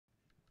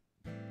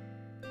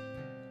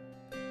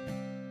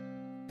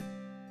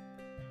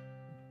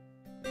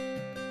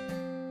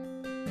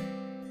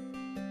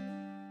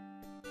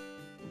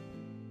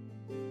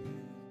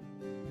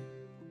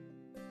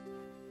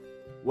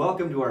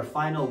Welcome to our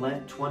final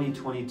Lent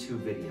 2022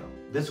 video.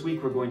 This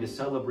week we're going to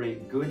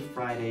celebrate Good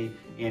Friday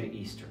and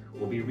Easter.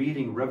 We'll be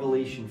reading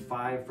Revelation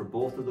 5 for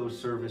both of those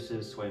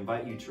services, so I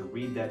invite you to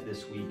read that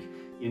this week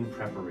in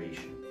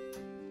preparation.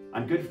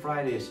 On Good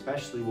Friday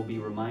especially, we'll be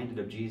reminded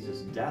of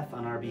Jesus' death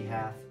on our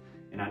behalf,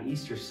 and on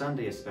Easter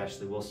Sunday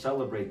especially, we'll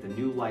celebrate the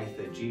new life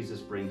that Jesus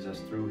brings us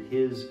through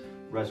his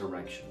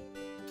resurrection.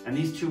 And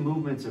these two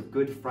movements of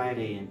Good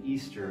Friday and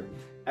Easter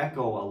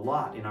echo a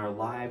lot in our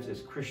lives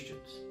as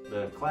Christians.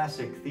 The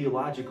classic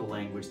theological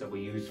language that we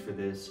use for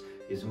this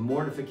is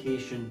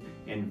mortification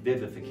and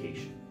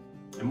vivification.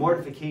 And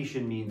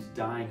mortification means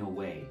dying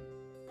away.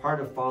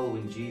 Part of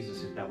following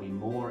Jesus is that we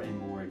more and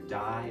more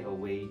die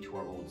away to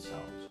our old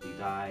selves. We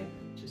die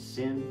to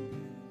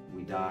sin,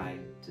 we die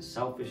to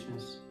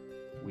selfishness,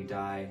 we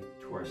die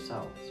to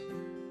ourselves.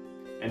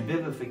 And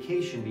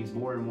vivification means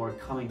more and more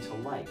coming to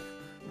life.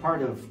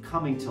 Part of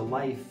coming to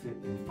life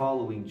in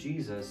following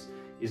Jesus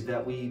is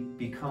that we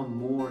become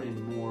more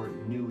and more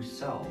new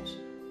selves.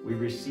 We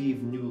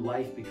receive new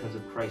life because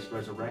of Christ's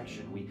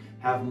resurrection. We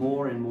have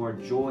more and more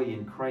joy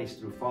in Christ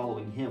through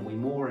following him. We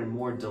more and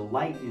more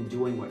delight in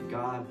doing what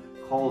God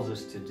calls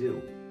us to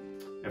do.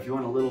 If you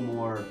want a little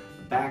more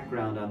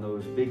background on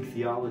those big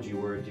theology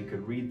words, you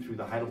could read through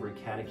the Heidelberg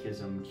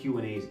Catechism,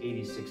 Q&As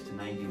 86 to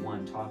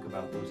 91, talk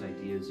about those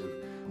ideas of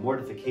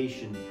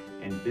mortification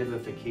and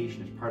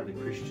vivification as part of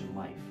the Christian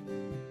life.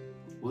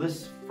 Well,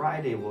 this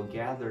Friday we'll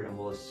gather and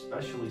we'll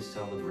especially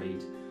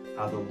celebrate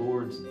how the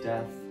Lord's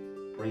death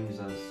brings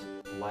us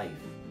life.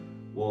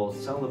 We'll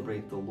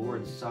celebrate the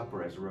Lord's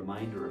Supper as a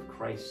reminder of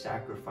Christ's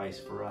sacrifice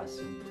for us,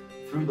 and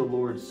through the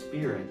Lord's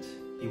Spirit,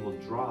 he will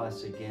draw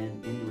us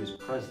again into his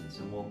presence,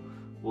 and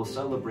we'll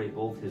celebrate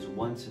both his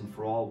once and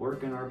for all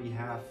work on our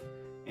behalf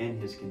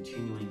and his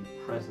continuing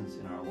presence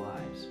in our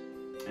lives.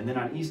 And then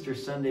on Easter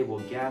Sunday, we'll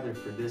gather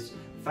for this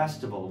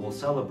festival and we'll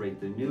celebrate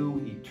the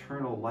new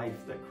eternal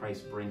life that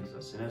Christ brings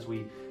us. And as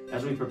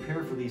we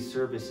prepare for these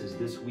services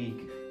this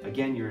week,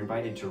 again, you're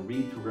invited to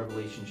read through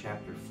Revelation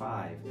chapter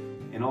 5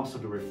 and also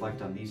to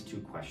reflect on these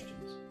two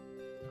questions.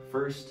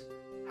 First,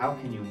 how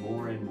can you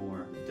more and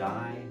more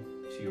die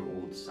to your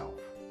old self?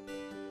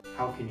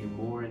 How can you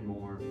more and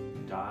more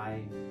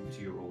die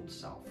to your old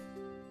self?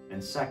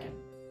 And second,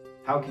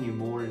 how can you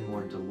more and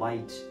more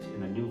delight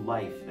in the new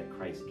life that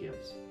Christ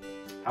gives?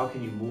 How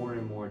can you more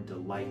and more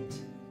delight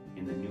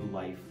in the new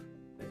life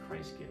that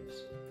Christ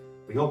gives?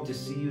 We hope to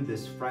see you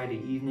this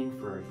Friday evening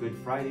for our Good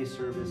Friday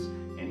service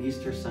and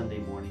Easter Sunday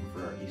morning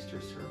for our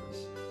Easter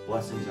service.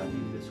 Blessings on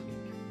you this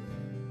week.